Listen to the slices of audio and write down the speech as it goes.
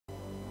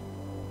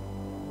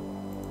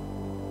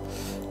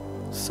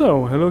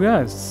So, hello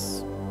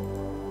guys,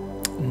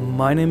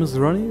 my name is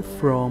Ronnie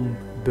from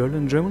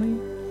Berlin, Germany,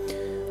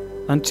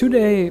 and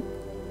today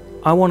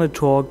I want to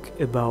talk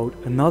about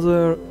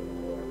another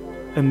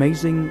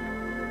amazing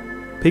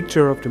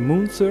picture of the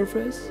moon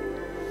surface.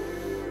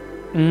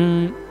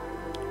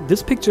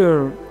 This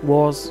picture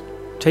was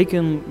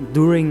taken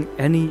during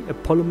any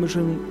Apollo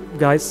mission.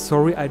 Guys,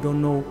 sorry, I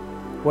don't know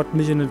what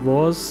mission it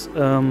was,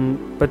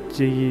 but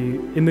the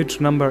image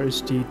number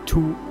is the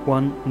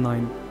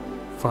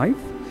 2195.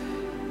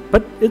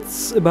 But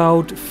it's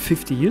about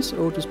 50 years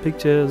old, this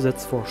picture,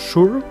 that's for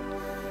sure.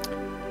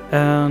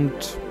 And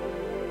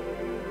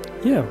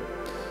yeah,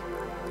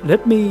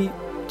 let me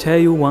tell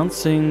you one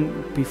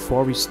thing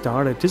before we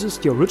started. This is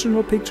the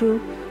original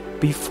picture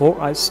before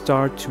I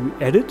start to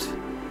edit.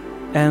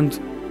 And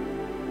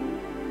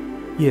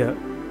yeah,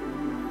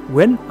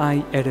 when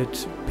I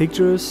edit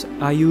pictures,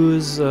 I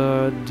use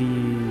the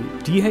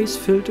dehaze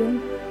filter.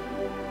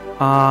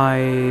 I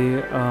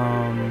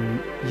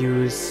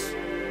use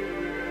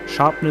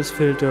sharpness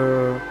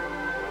filter,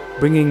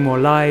 bringing more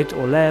light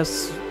or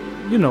less,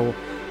 you know,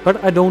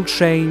 but I don't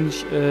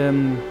change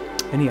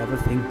any other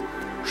thing.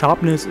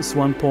 Sharpness is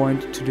one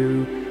point to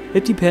do.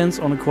 It depends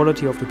on the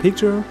quality of the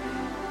picture.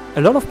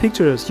 A lot of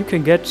pictures you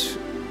can get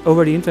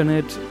over the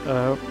internet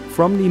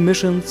from the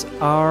missions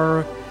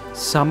are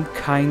some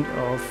kind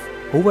of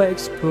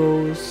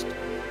overexposed.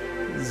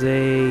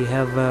 They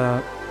have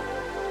a,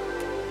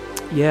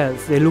 yeah,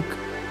 they look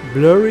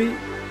blurry,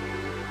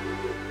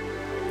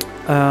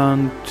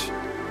 and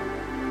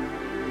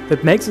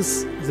that makes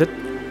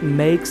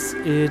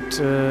it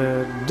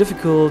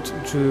difficult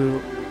to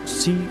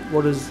see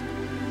what is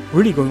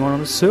really going on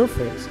the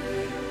surface.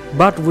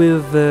 But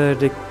with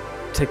the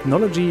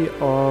technology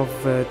of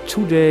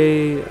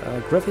today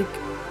graphic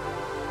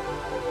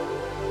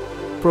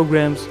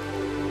programs,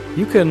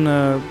 you can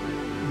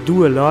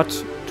do a lot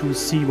to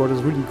see what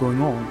is really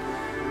going on.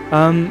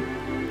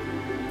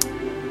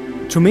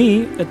 To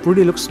me, it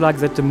really looks like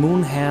that the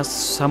moon has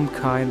some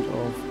kind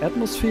of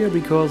atmosphere,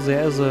 because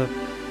there is a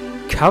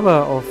cover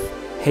of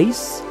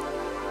haze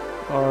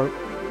or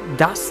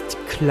dust,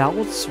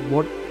 clouds,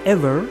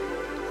 whatever.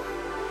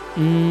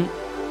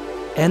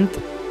 And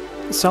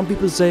some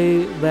people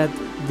say that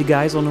the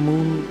guys on the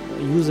moon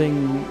are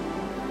using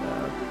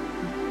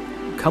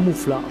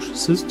camouflage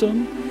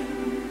system.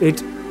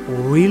 It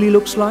really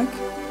looks like,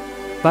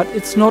 but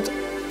it's not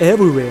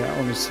everywhere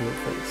on the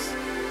surface.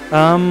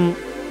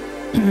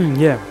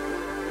 Yeah.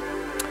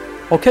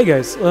 Okay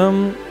guys,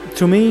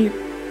 to me,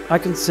 I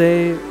can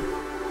say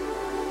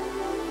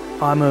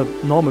I'm a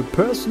normal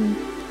person,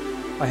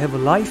 I have a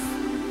life,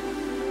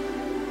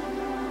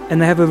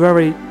 and I have a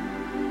very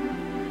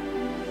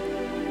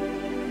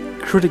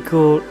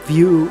critical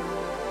view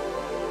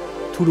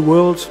to the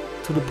world,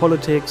 to the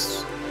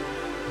politics,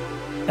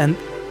 and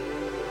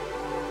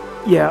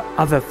yeah,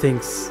 other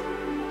things.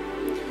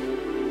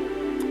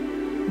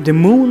 The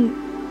moon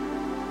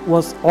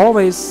was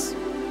always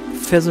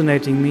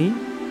fascinating me,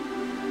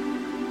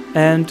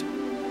 and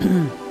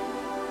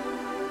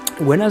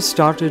when I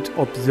started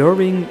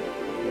observing,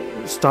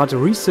 started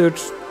research,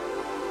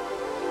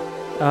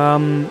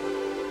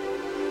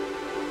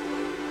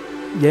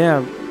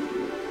 yeah,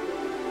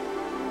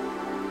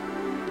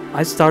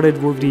 I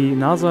started with the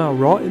NASA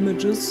raw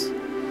images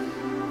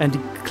and the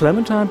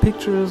Clementine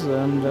pictures,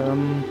 and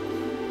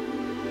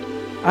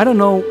I don't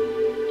know.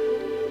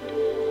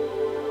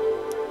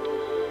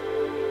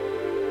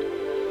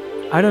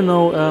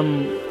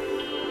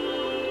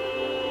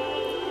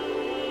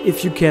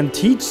 If you can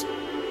teach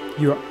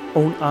your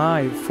own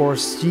eye for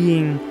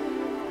seeing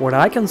what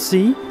I can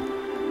see,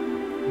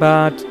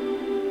 but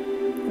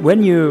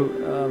when you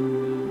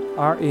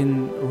are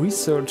in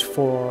research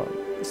for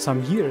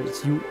some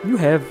years, you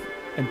have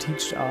a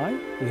teached eye,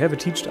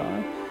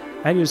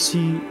 and you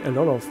see a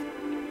lot of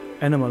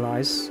animal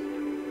eyes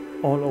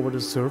all over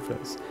the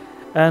surface.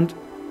 And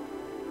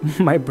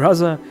my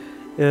brother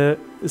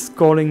is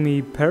calling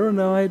me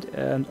paranoid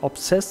and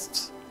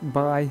obsessed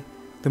by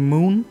the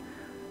moon,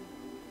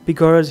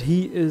 because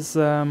he is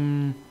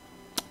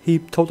he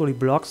totally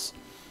blocks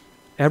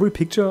every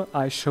picture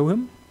I show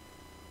him.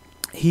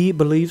 He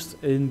believes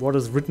in what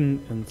is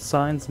written in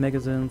science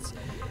magazines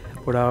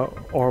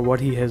or what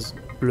he has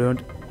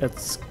learned at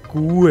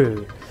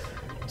school.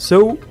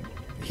 So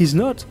he's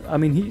not, I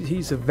mean,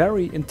 he's a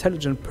very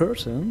intelligent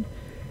person,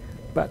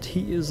 but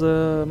he is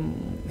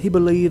he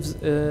believes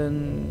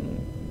in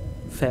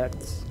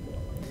facts.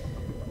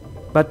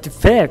 But the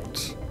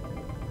facts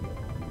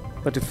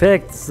that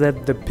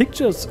the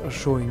pictures are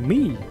showing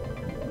me,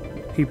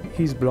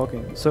 he's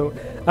blocking. So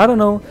I don't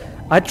know.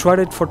 I tried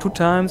it for 2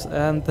 times,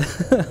 and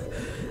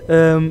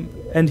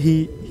and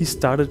he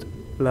started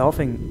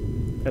laughing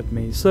at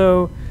me.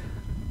 So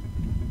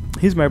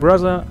he's my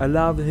brother. I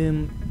love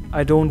him.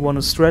 I don't want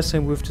to stress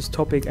him with this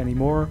topic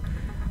anymore.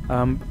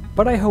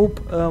 But I hope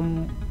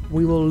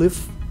we will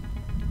live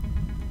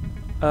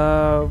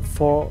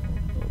for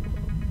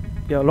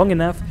long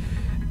enough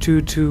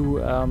to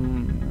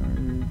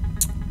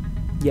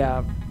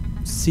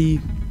see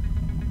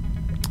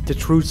the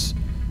truth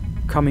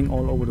coming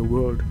all over the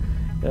world.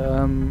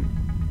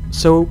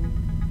 So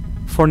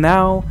for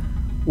now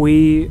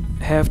we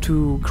have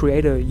to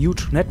create a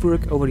huge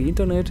network over the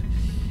internet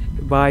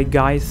by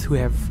guys who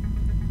have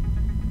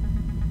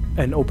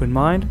an open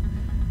mind,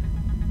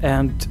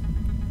 and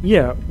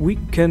yeah, we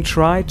can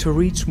try to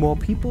reach more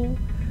people,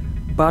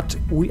 but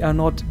we are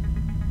not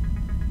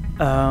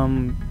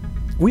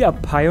we are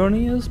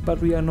pioneers, but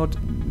we are not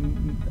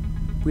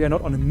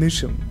on a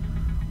mission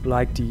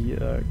like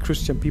the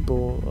Christian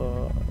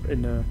people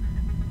in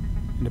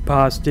the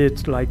past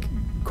did, like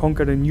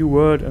conquer the new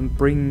world and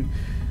bring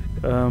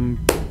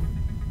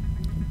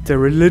the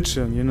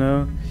religion, you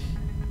know.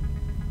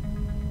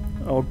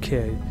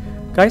 Okay,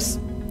 guys,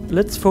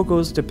 let's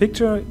focus the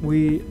picture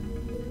we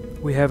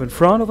have in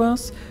front of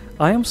us.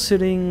 I am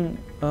sitting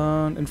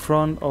in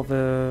front of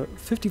a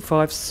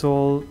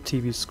 55-soul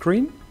TV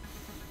screen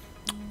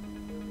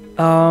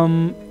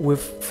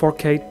with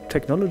 4K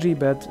technology,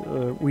 but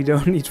we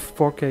don't need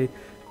 4K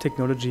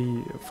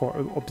technology for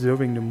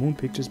observing the moon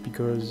pictures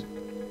because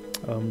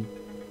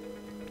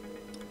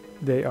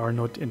they are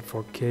not in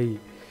 4K.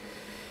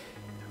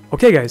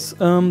 Okay, guys,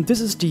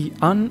 this is the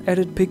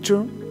unedited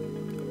picture.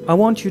 I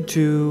want you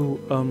to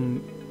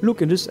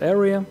look in this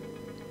area.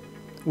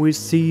 We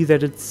see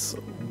that it's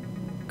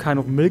kind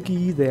of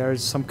milky.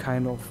 There's some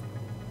kind of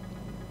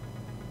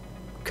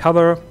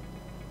cover.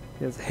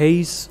 There's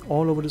haze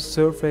all over the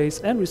surface,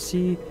 and we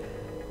see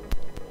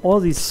all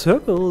these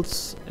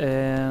circles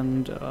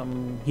and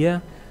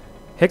yeah,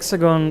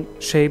 hexagon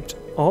shaped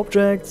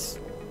objects,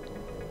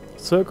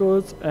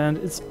 circles, and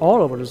it's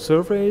all over the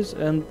surface.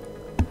 And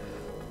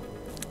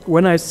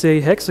when I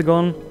say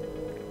hexagon,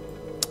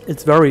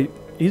 it's very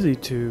easy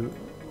to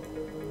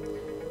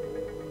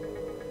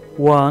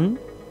 1,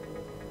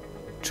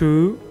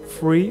 2,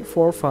 3,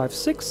 4, 5,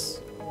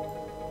 6,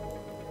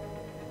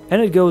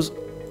 and it goes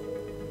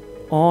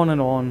on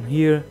and on.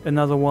 Here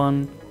another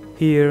one,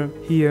 here,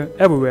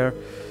 everywhere.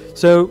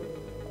 So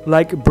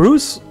like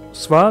Bruce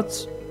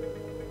Schwartz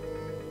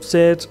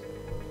said,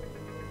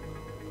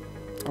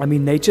 I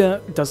mean,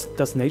 nature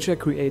does nature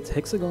create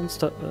hexagon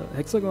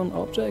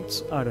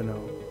objects? I don't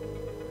know.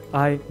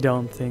 I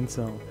don't think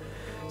so.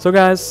 So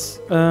guys,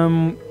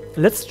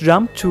 let's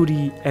jump to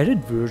the edit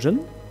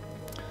version.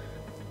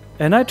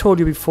 And I told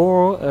you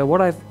before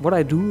what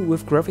I do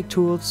with graphic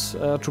tools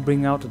to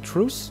bring out the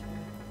truth.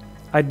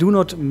 I do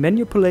not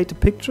manipulate the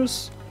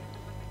pictures.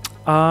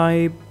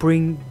 I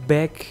bring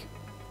back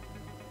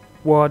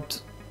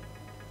what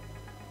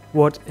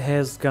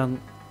has gone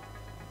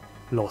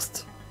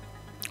lost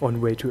on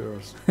way to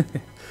Earth.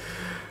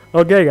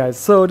 Okay, guys.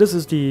 So this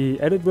is the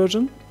edit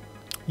version.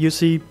 You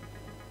see,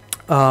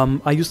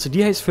 I used the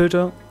dehaze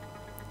filter.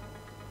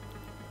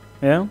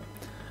 Yeah.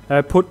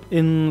 I put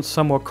in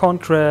some more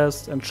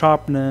contrast and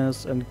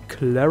sharpness and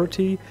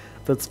clarity.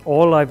 That's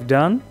all I've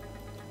done.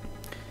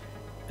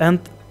 And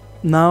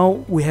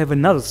now we have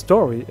another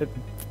story, a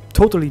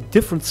totally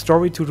different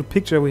story to the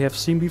picture we have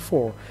seen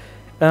before.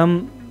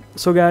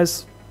 So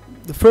guys,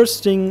 the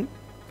first thing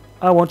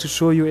I want to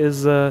show you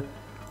is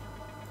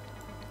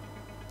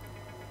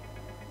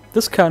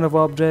this kind of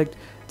object.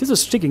 This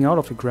is sticking out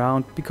of the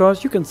ground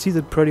because you can see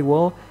that pretty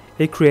well.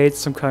 It creates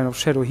some kind of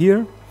shadow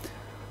here,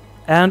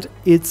 and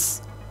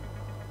it's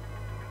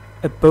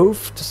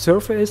above the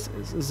surface.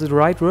 Is the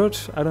right word?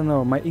 I don't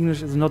know. My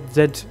English is not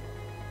that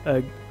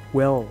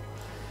well.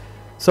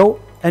 So,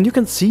 and you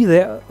can see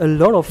there a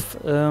lot of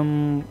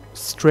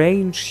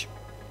strange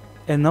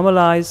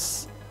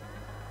anomalies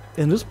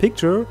in this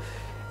picture.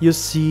 You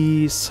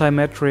see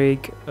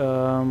symmetric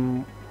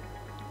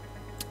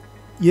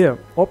yeah,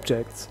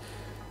 objects.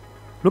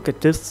 Look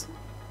at this.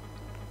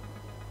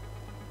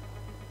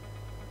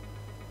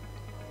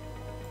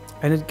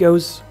 And it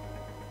goes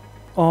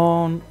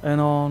on and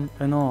on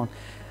and on.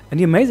 And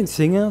the amazing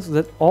thing is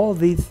that all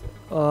these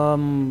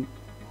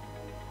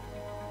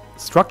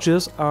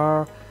structures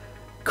are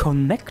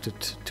connected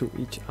to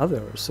each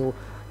other. So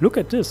look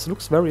at this.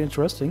 Looks very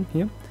interesting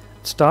here.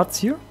 It starts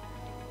here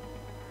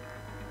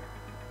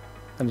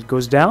and it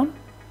goes down.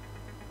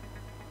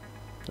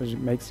 It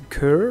makes a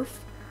curve,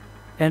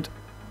 and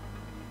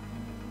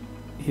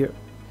here.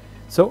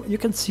 So you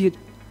can see it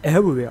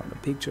everywhere on the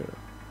picture.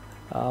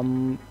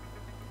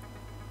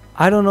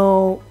 I don't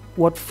know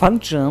what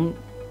function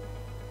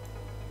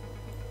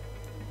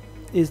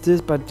is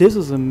this, but this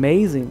is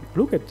amazing.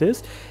 Look at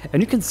this,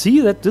 and you can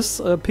see that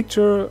this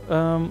picture,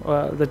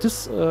 that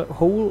this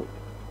whole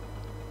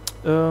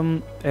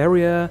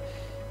area,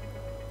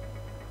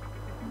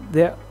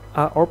 there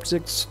are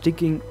objects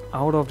sticking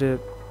out of the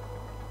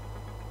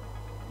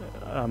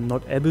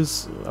not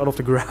abyss, out of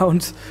the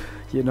ground,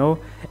 you know.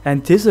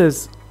 And this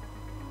is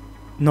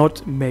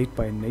not made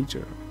by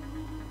nature,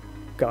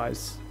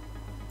 guys.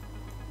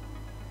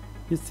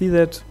 You see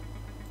that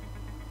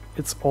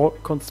it's all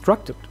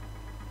constructed.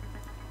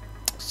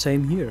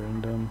 Same here,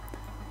 and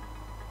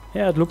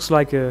yeah, it looks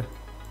like a,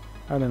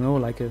 I don't know,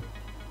 like a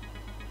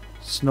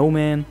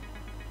snowman,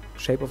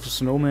 shape of a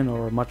snowman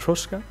or a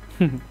matryoshka.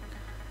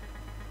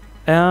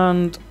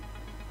 And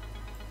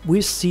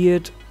we see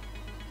it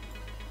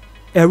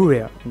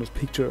everywhere in this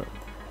picture.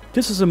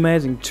 This is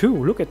amazing too.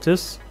 Look at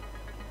this.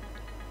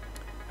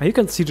 Now you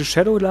can see the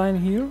shadow line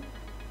here.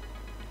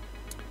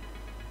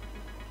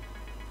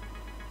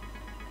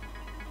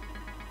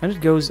 And it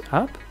goes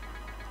up.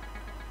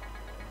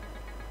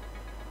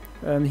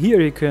 And here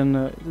you can,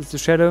 this is the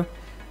shadow.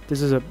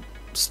 This is a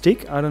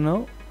stick, I don't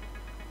know.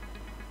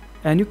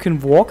 And you can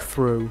walk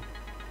through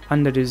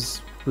under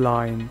this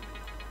line.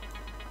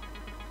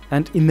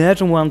 And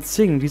imagine one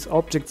thing, these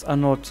objects are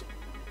not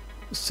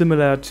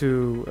similar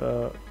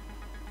to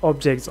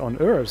objects on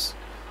Earth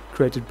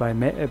created by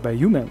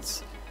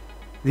humans.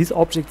 These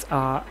objects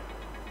have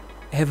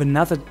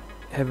another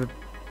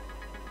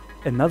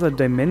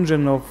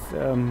dimension of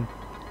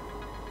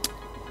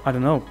I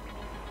don't know,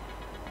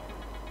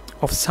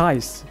 of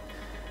size.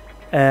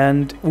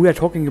 And we are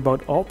talking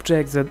about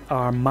objects that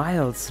are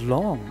miles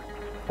long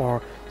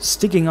or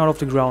sticking out of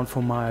the ground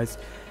for miles.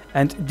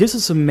 And this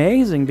is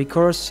amazing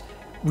because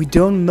we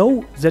don't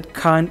know that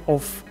kind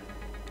of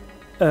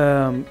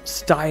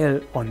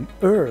style on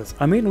Earth.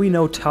 I mean, we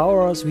know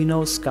towers, we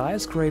know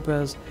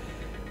skyscrapers,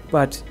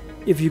 but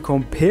if you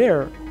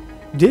compare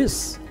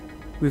this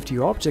with the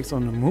objects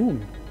on the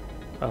moon,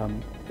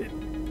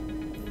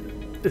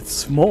 it's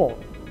small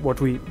what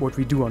we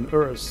do on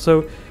Earth.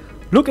 So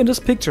look in this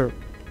picture.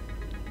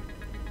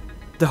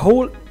 The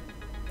whole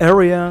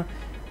area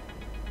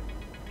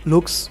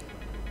looks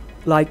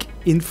like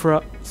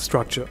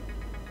infrastructure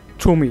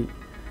to me.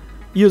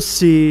 You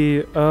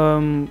see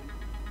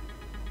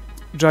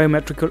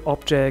geometrical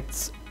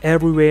objects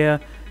everywhere.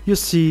 You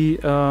see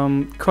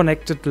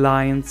connected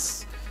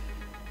lines.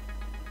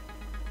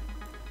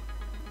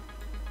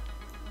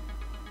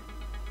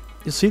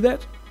 You see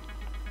that?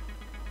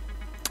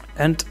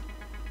 And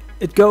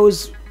it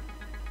goes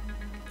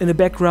in the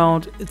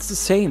background, it's the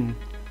same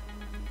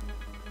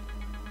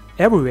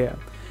everywhere.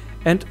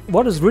 And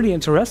what is really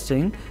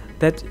interesting,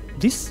 that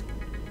this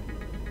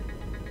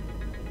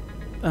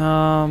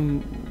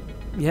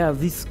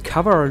this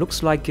cover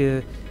looks like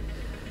a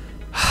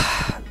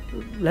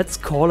let's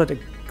call it a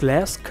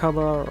glass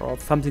cover or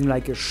something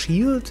like a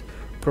shield,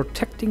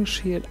 protecting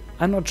shield.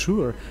 I'm not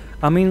sure.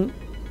 I mean,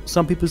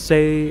 some people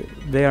say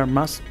there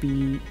must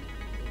be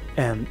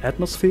an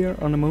atmosphere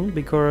on the moon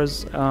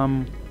because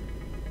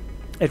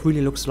it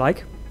really looks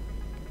like.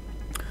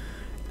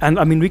 And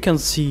I mean, we can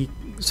see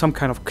some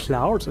kind of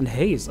clouds and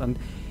haze. And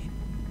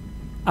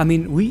I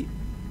mean,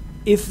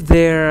 if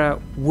there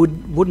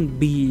wouldn't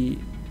be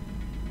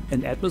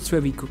an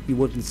atmosphere, we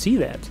wouldn't see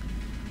that,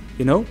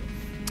 you know.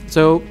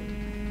 So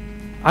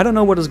I don't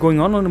know what is going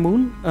on the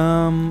moon,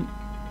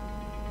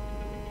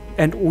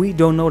 and we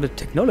don't know the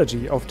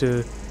technology of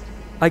the.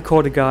 I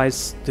call the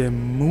guys the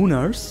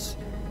mooners.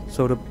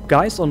 So the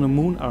guys on the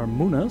moon are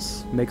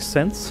mooners. Makes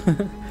sense.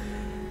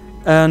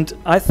 And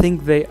I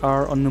think they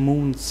are on the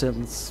moon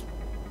since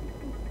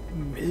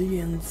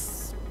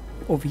millions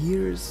of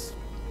years.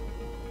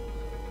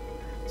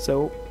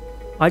 So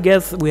I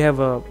guess we have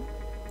a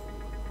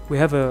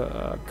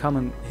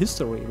common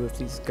history with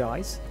these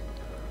guys,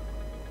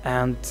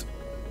 and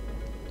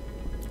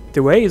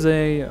the way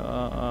they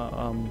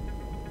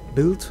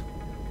built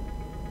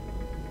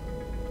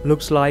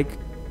looks like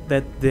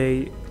that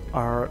they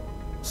are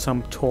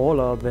some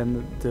taller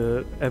than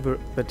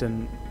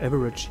an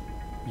average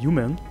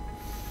human,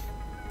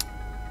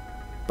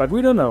 but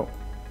we don't know.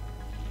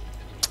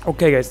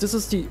 Okay, guys, this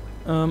is the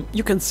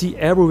you can see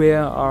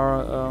everywhere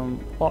are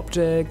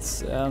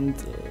objects, and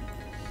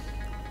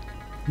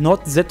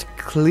not that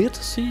clear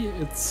to see.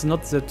 It's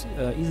not that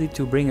easy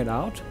to bring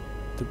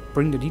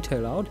the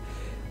detail out,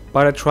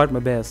 but I tried my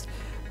best.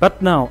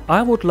 But now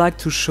I would like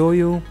to show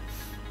you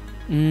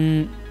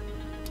the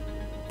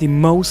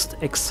most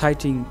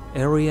exciting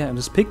area in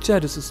this picture.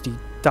 This is the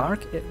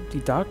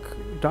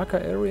darker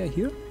area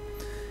here.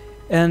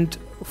 And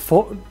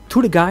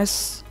to the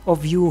guys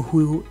of you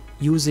who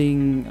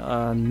using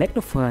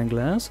magnifying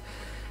glass,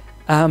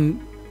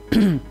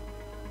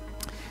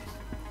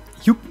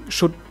 you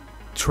should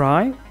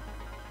try,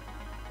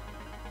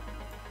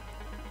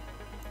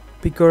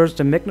 because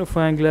the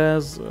magnifying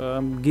glass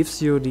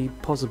gives you the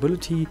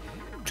possibility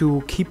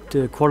to keep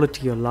the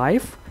quality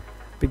alive,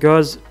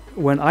 because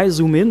when I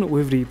zoom in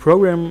with the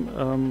program,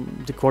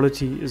 the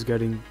quality is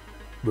getting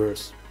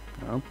worse.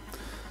 You know?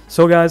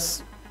 So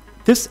guys,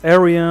 this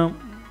area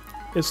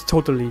is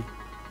totally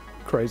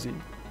crazy.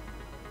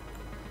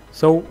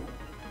 So,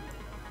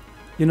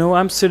 you know,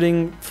 I'm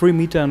sitting 3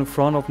 meters in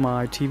front of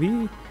my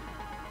TV,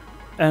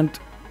 and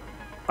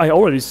I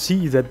already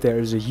see that there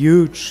is a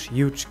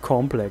huge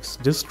complex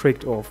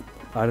district of,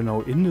 I don't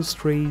know,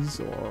 industries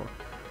or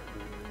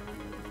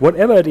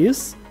whatever it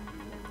is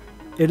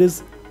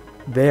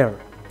there.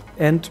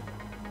 And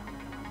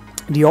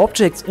the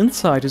objects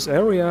inside this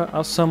area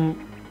are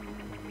some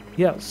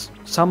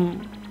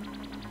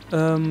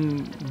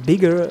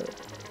bigger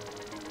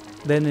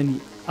than in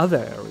the other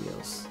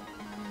areas.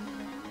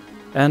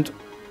 And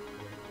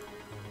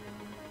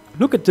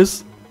look at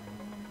this.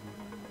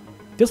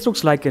 This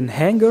looks like a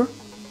hangar.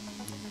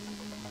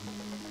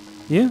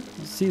 Yeah,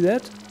 you see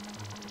that?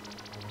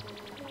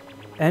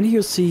 And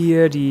you see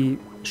here the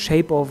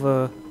shape of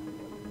a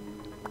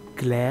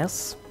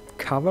glass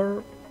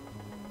cover.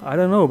 I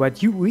don't know,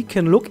 but we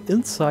can look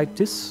inside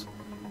this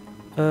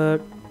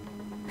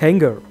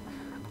hangar.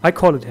 I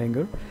call it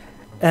hangar.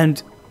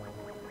 And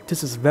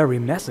this is very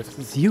massive.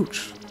 It's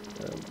huge.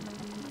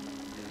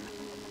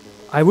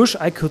 I wish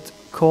I could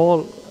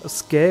call a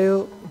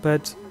scale,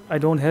 but I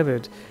don't have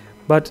it.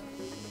 But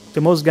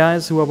the most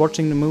guys who are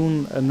watching the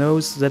moon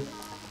knows that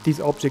these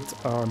objects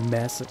are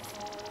massive.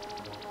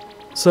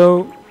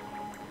 So,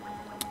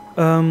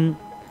 I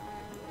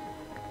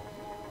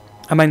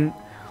mean,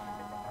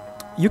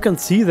 you can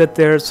see that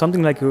there's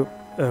something like a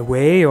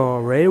way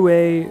or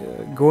railway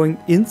going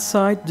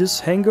inside this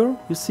hangar.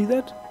 You see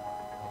that?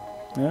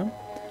 Yeah.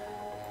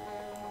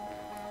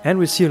 And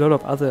we see a lot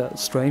of other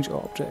strange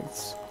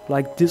objects,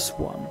 like this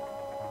one.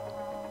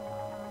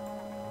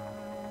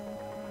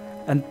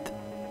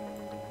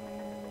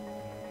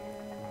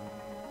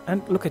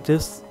 And look at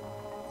this,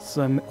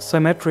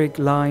 symmetric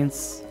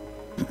lines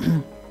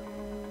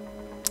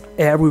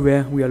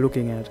everywhere we are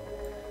looking at.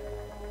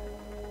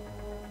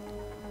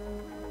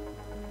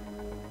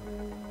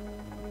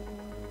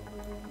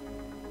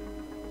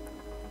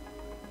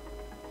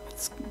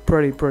 It's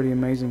pretty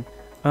amazing.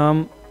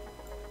 I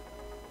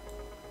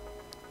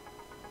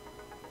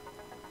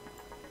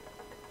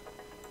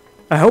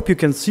hope you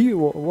can see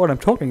what I'm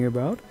talking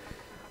about.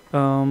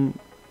 And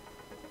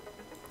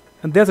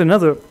there's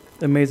another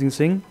amazing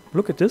thing.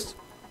 Look at this.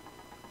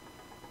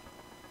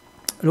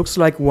 It looks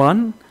like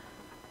one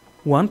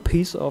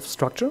piece of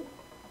structure.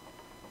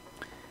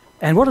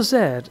 And what is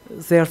that?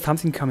 Is there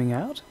something coming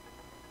out?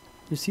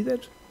 You see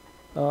that?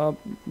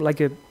 Like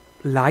a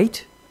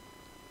light?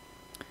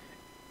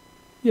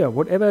 Yeah,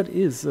 whatever it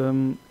is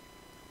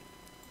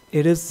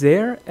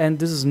there, and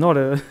this is not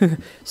a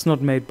it's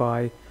not made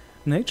by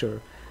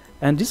nature.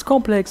 And this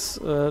complex,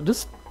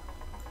 this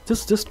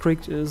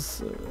district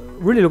is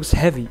really looks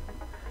heavy.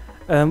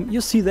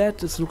 You see that?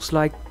 This looks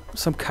like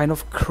some kind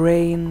of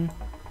crane.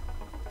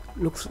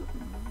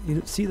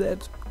 You see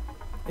that?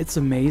 It's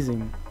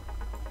amazing.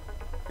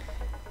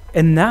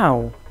 And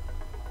now,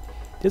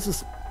 this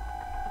is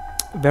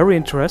very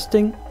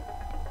interesting.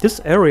 This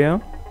area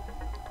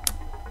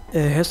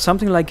has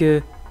something like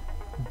a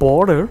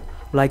border,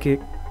 like a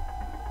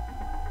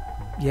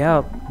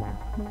yeah,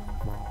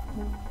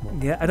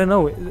 I don't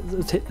know.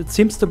 It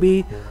seems to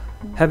be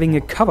having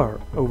a cover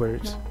over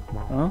it.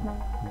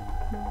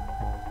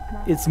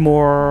 It's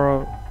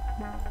more.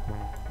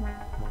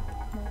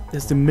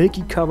 There's the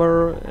milky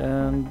cover,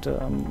 and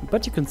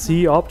but you can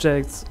see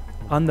objects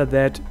under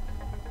that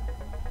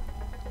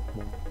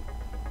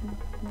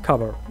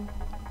cover.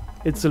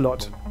 It's a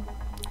lot.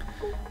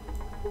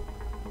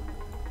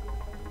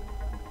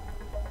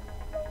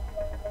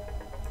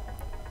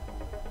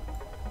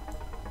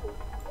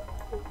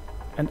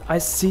 And I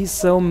see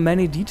so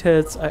many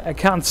details. I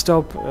can't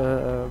stop.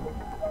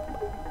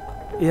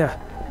 Yeah,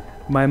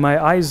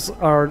 my eyes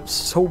are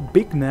so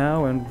big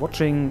now, and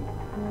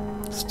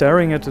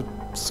staring at the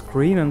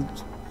screen, and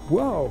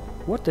wow,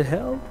 what the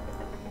hell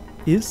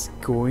is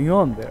going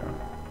on there?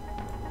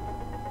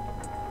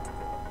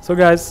 So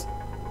guys,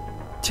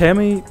 tell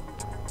me,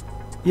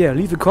 yeah,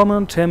 leave a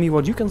comment, tell me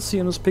what you can see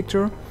in this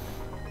picture.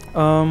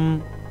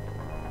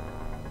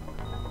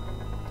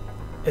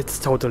 It's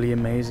totally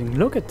amazing.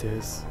 Look at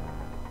this.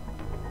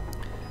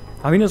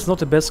 I mean, it's not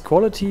the best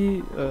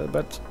quality,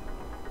 but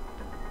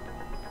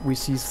we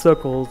see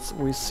circles,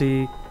 we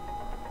see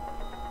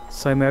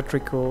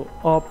symmetrical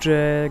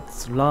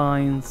objects,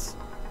 lines,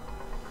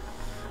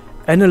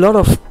 and a lot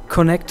of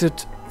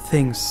connected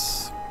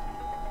things.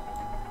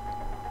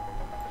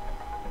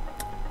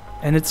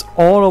 And it's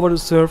all over the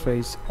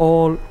surface,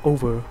 all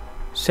over.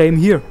 Same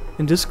here,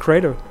 in this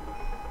crater.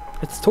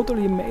 It's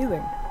totally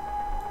amazing.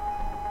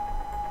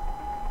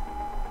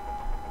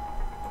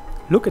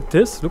 Look at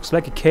this, looks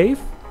like a cave.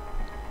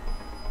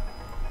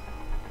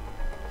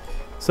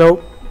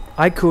 So,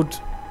 I could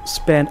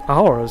spend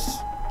hours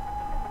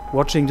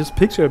watching this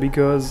picture,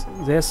 because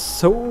there's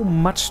so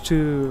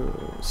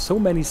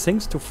many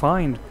things to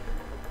find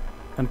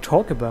and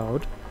talk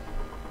about.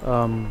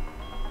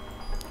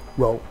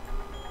 Well,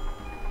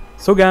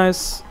 so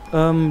guys,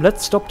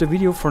 let's stop the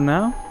video for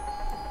now.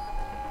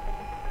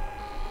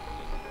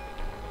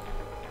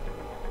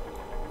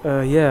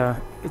 Yeah,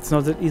 it's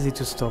not that easy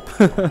to stop.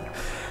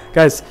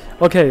 Guys,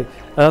 okay,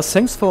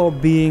 thanks for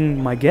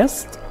being my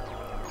guest.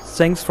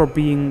 Thanks for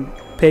being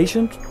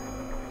patient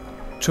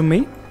to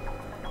me.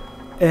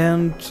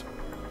 And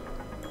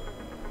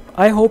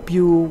I hope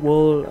you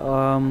will,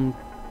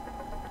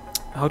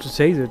 how to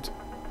say that?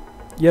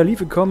 Yeah,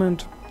 leave a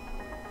comment,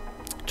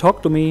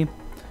 talk to me.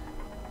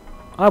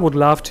 I would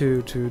love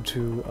to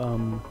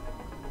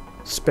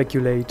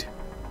speculate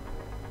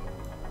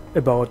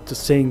about the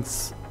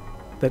things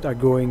that are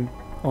going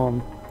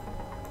on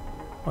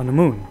the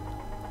moon.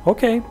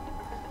 Okay,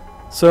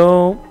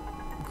 so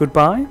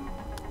goodbye.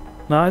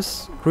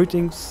 Nice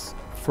greetings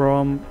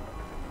from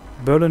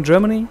Berlin,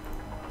 Germany.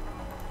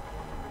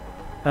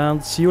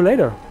 And see you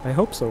later. I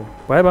hope so.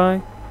 Bye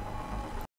bye.